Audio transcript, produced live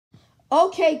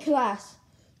Okay, class.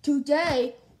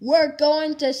 Today, we're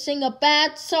going to sing a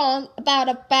bad song about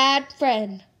a bad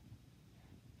friend.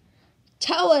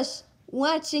 Tell us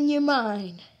what's in your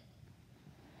mind.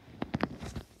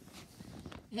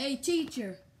 Hey,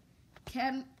 teacher,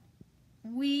 can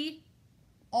we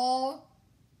all,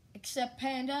 except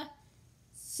Panda,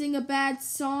 sing a bad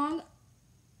song?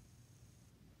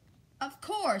 Of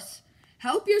course.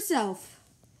 Help yourself.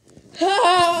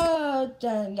 There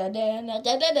goes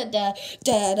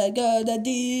the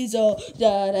diesel.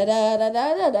 There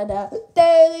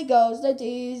goes the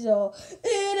diesel.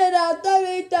 In and out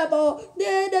the double.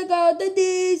 There goes the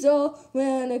diesel.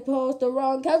 When it pulls the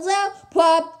wrong comes out,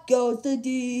 pop goes the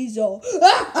diesel.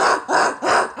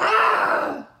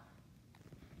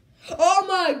 Oh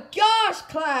my gosh,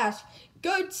 class!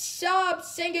 Good job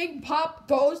singing Pop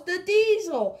Goes the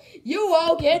Diesel. You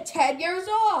all get 10 years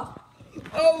off.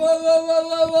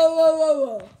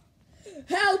 Oh.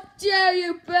 How dare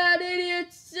you bad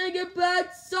idiots sing a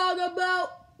bad song about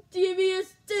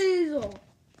devious diesel.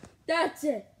 That's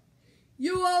it.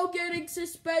 You all getting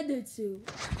suspended soon.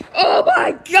 Oh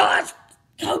my gosh!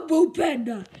 Kung Fu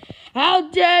Panda.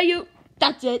 How dare you?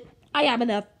 That's it. I have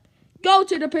enough. Go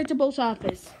to the principal's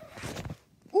office.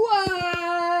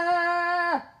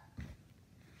 Wah!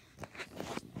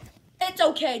 It's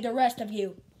okay, the rest of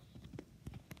you.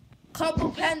 Kung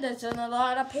Fu Panda's in a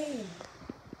lot of pain.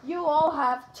 You all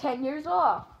have 10 years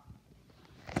off.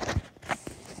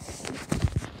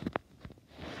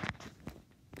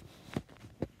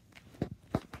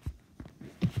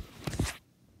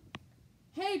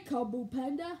 Hey, Kung Fu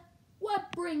Panda,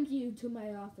 what brings you to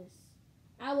my office?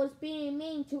 I was being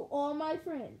mean to all my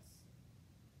friends.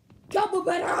 Kung Fu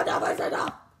Panda, enough is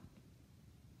enough!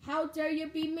 How dare you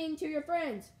be mean to your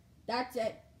friends? That's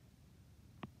it.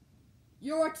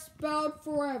 You're expelled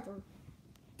forever.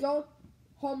 Go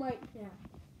home right now.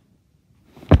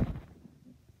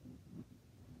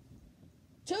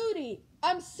 Tootie,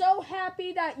 I'm so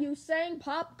happy that you sang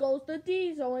Pop Goes the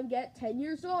Diesel and get 10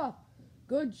 years off.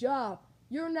 Good job.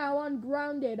 You're now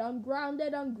ungrounded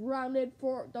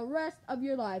for the rest of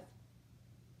your life.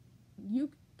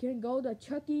 You can go to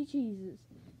Chuck E. Cheese's.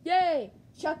 Yay!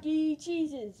 Chuck E.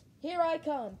 Cheese's. Here I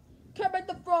come. Kermit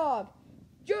the Frog.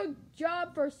 Good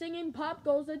job for singing Pop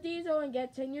Goes the Diesel and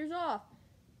get 10 years off.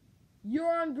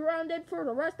 You're ungrounded for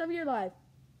the rest of your life.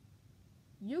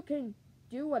 You can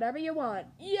do whatever you want.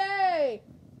 Yay!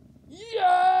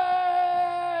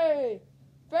 Yay!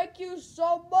 Thank you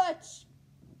so much,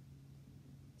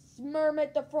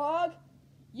 Kermit the Frog.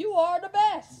 You are the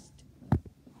best.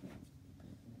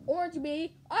 Orange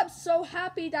Bee, I'm so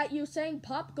happy that you sang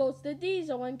Pop Goes the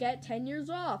Diesel and get 10 years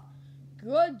off.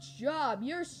 Good job.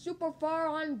 You're super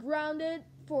far ungrounded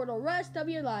for the rest of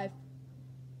your life.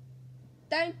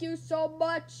 Thank you so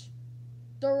much,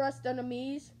 the rest of the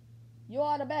me's. You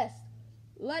are the best.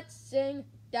 Let's sing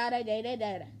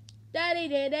da-da-da-da-da.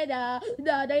 Da-da-da-da-da.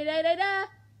 Da-da-da-da-da.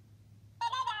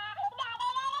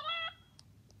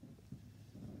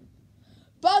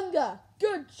 Bunga!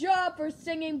 Good job for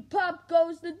singing Pop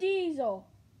Goes the Diesel.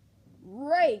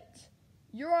 Great.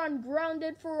 You're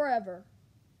ungrounded forever.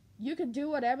 You can do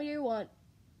whatever you want.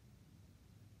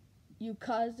 You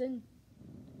cousin.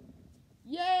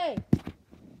 Yay!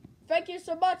 Thank you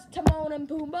so much, Timon and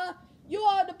Pumbaa. You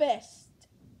are the best.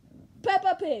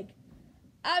 Peppa Pig.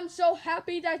 I'm so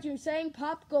happy that you sang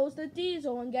Pop Goes the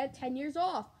Diesel and get 10 years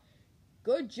off.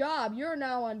 Good job. You're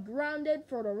now ungrounded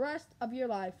for the rest of your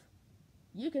life.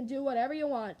 You can do whatever you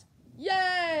want.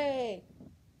 Yay!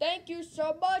 Thank you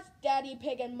so much, Daddy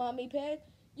Pig and Mommy Pig.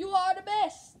 You are the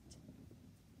best.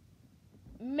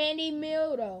 Mandy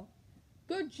Mildo.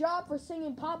 Good job for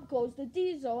singing Pop Goes the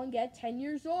Diesel and get 10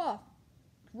 years off.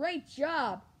 Great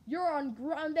job. You're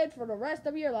ungrounded for the rest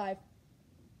of your life.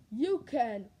 You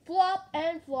can flop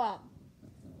and flop.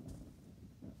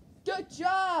 Good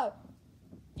job.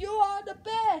 You are the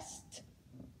best.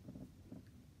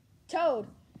 Toad.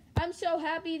 I'm so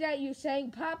happy that you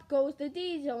sang Pop Goes the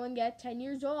Diesel and get 10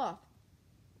 years off.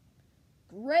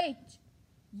 Great.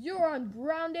 You're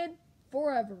ungrounded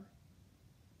forever.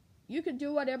 You can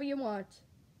do whatever you want.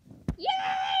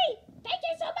 Yay! Thank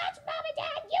you so much, Mom and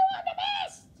Dad. You are the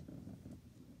best.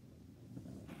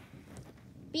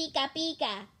 Pika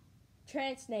Pika.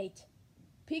 Translate.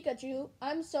 Pikachu,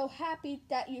 I'm so happy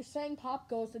that you sang Pop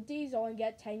Goes the Diesel and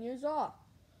get 10 years off.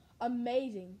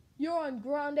 Amazing. You're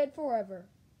ungrounded forever.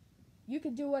 You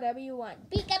can do whatever you want.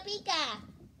 Pika Pika.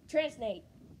 Translate.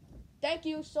 Thank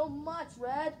you so much,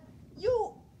 Red.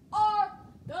 You are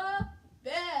the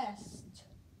best.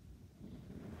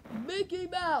 Mickey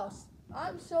Mouse,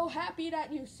 I'm so happy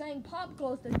that you sang Pop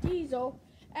Goes the Diesel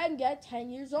and get 10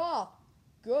 years off.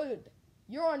 Good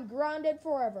You're ungrounded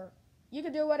forever. You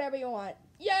can do whatever you want.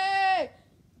 Yay!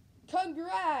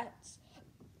 Congrats!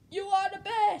 You are the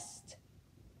best!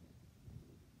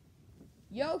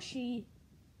 Yoshi,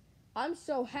 I'm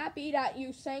so happy that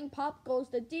you sang Pop Goes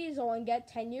the Diesel and get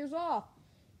 10 years off.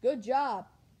 Good job.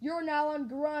 You're now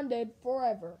ungrounded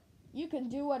forever. You can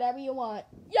do whatever you want.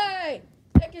 Yay!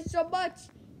 Thank you so much,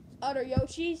 other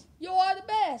Yoshis. You are the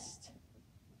best.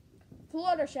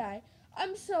 Fluttershy,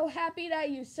 I'm so happy that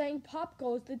you sang Pop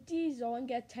Goes the Diesel and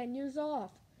get 10 years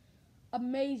off.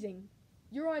 Amazing.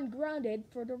 You're ungrounded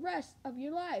for the rest of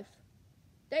your life.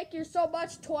 Thank you so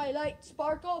much, Twilight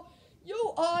Sparkle.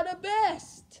 You are the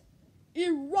best.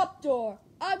 Eruptor,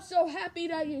 I'm so happy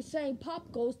that you sang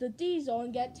Pop Goes the Diesel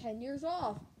and get 10 years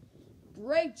off.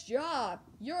 Great job.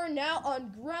 You're now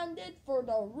ungrounded for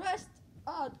the rest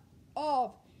of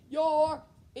your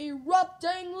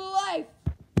erupting life.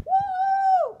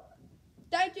 Woo!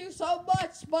 Thank you so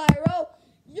much, Spyro.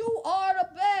 You are the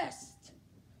best.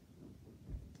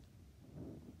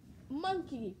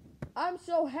 Monkey, I'm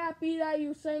so happy that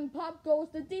you sang Pop Goes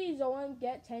the Diesel and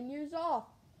get 10 years off.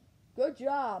 Good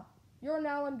job. You're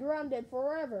now ungrounded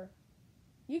forever.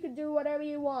 You can do whatever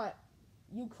you want,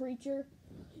 you creature.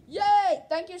 Yay!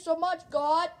 Thank you so much,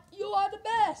 God. You are the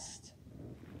best.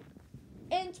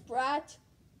 Intbrat,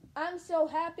 I'm so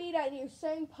happy that you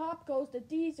sang Pop Goes the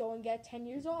Diesel and get 10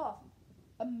 years off.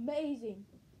 Amazing.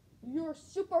 You're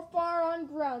super far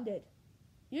ungrounded.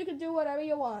 You can do whatever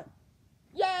you want.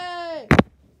 Yay!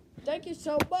 Thank you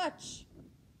so much,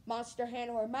 Monster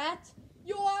Handler Matt.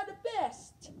 You are the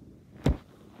best.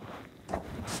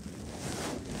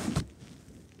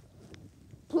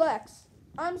 Plex,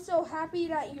 I'm so happy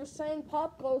that you sang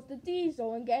Pop Goes the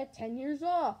Diesel and get 10 years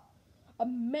off.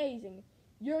 Amazing.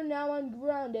 You're now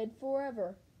ungrounded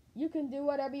forever. You can do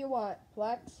whatever you want,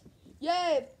 Plex.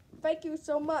 Yay! Thank you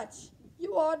so much.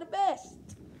 You are the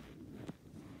best.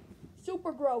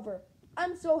 Super Grover,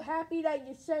 I'm so happy that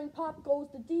you sang Pop Goes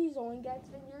the Diesel and get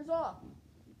 10 years off.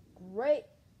 Great.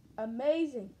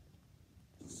 Amazing.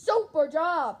 Super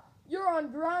job. You're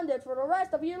ungrounded for the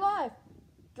rest of your life.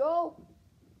 Go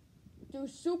do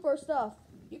super stuff.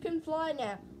 You can fly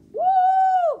now.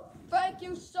 Woo! Thank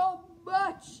you so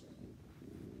much,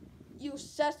 you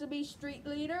Sesame Street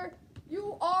leader.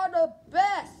 You are the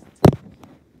best.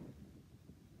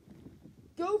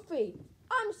 Goofy,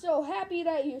 I'm so happy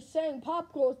that you sang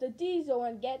Pop Goes the Diesel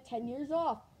and get 10 years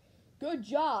off. Good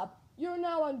job. You're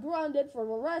now ungrounded for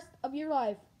the rest of your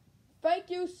life. Thank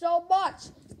you so much.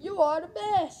 You are the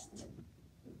best.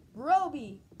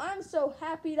 Roby, I'm so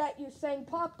happy that you sang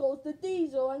Pop Goes the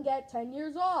Diesel and get 10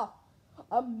 years off.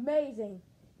 Amazing.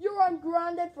 You're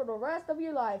ungrounded for the rest of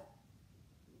your life.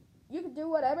 You can do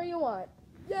whatever you want.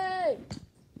 Yay!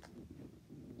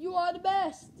 You are the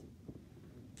best.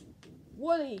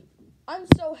 Woody, I'm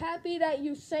so happy that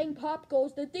you sang Pop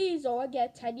Goes the Diesel and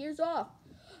get 10 years off.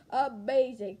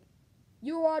 Amazing.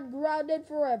 You are ungrounded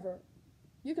forever.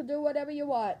 You can do whatever you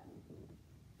want.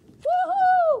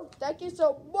 Woohoo! Thank you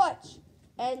so much,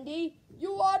 Andy.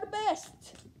 You are the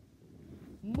best.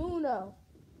 Muno,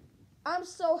 I'm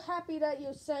so happy that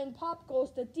you sang Pop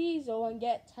Goes the Diesel and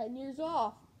get 10 years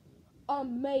off.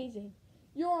 Amazing.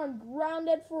 You're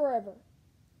ungrounded forever.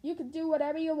 You can do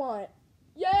whatever you want.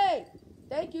 Yay!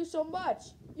 Thank you so much.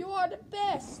 You are the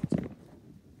best.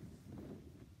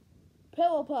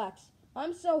 Pillowplex,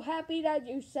 I'm so happy that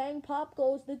you sang Pop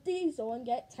Goes the Diesel and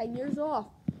get 10 years off.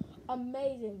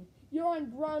 Amazing. You're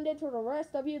ungrounded for the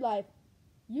rest of your life.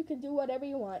 You can do whatever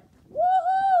you want.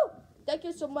 Woohoo! Thank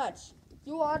you so much.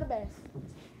 You are the best.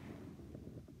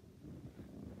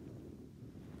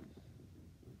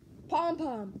 Pom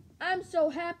Pom, I'm so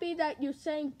happy that you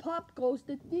sang Pop Goes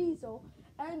the Diesel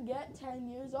and get 10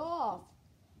 years off.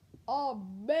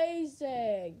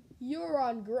 Amazing. You're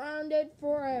ungrounded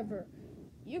forever.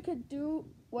 You can do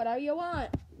whatever you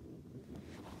want.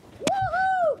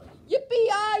 Woohoo!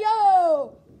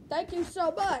 Yippee-yi-yo! Thank you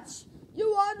so much. You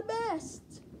are the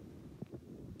best.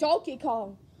 Donkey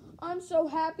Kong, I'm so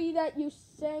happy that you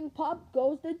sang Pop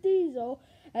Goes the Diesel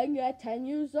and get 10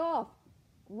 years off.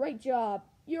 Great job.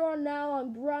 You are now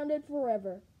ungrounded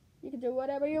forever. You can do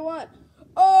whatever you want.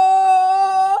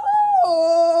 Oh!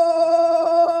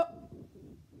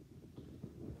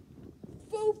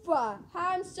 Fufa,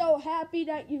 I'm so happy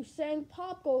that you sang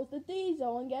Pop Goes the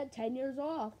Diesel and get 10 years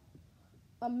off.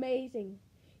 Amazing.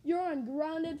 You're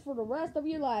ungrounded for the rest of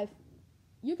your life.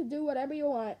 You can do whatever you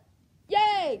want.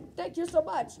 Yay! Thank you so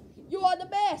much. You are the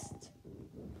best.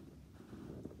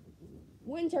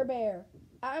 Winter Bear,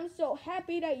 I'm so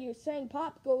happy that you sang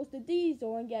Pop Goes the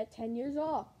Diesel and get 10 years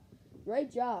off. Great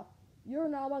job. You're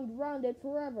now ungrounded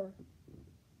forever.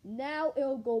 Now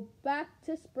it'll go back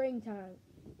to springtime.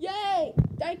 Yay!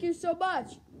 Thank you so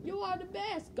much. You are the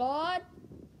best, God.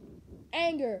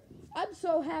 Anger. I'm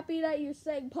so happy that you're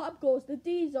saying Pop goes to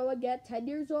Diesel and get 10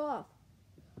 years off.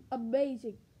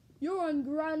 Amazing. You're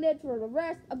ungrounded for the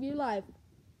rest of your life.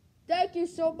 Thank you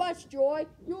so much, Joy.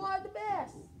 You are the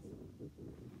best.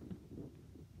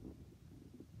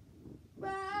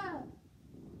 Ah.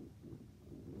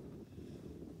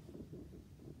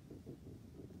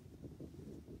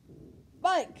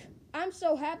 Mike, I'm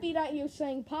so happy that you're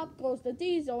saying Pop goes to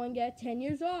Diesel and get 10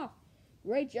 years off.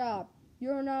 Great job.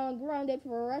 You're now ungrounded for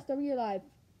the rest of your life.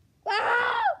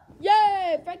 Ah!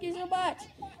 Yay! Thank you so much.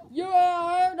 You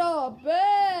are the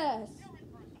best.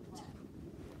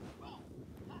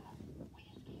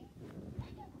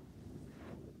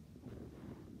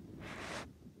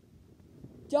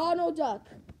 Donald Duck,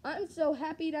 I'm so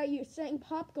happy that you're saying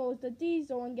Pop goes to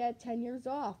Diesel and get 10 years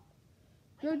off.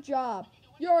 Good job.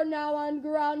 You're now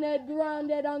ungrounded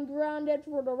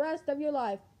for the rest of your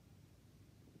life.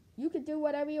 You can do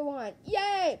whatever you want.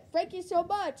 Yay! Thank you so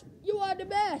much. You are the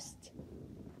best.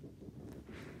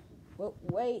 But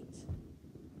wait.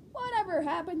 Whatever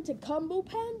happened to Kumbu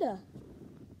Panda?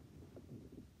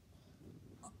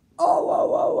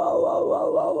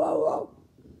 Oh.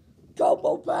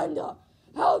 Kumbu Panda,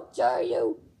 how dare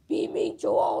you be mean to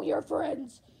all your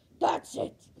friends? That's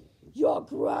it. You're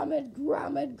grounded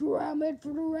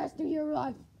for the rest of your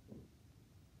life.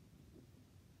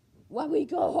 When we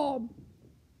go home,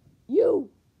 you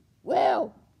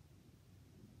will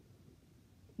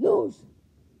lose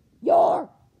your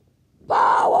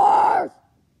powers.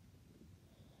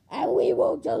 And we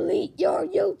will delete your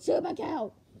YouTube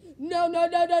account. No.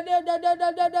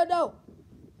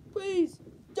 Please,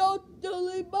 don't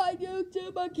delete my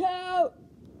YouTube account.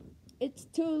 It's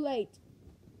too late.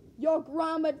 You're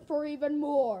grounded for even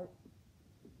more.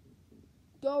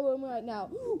 Go home right now.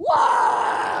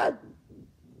 What?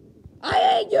 I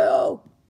hate you!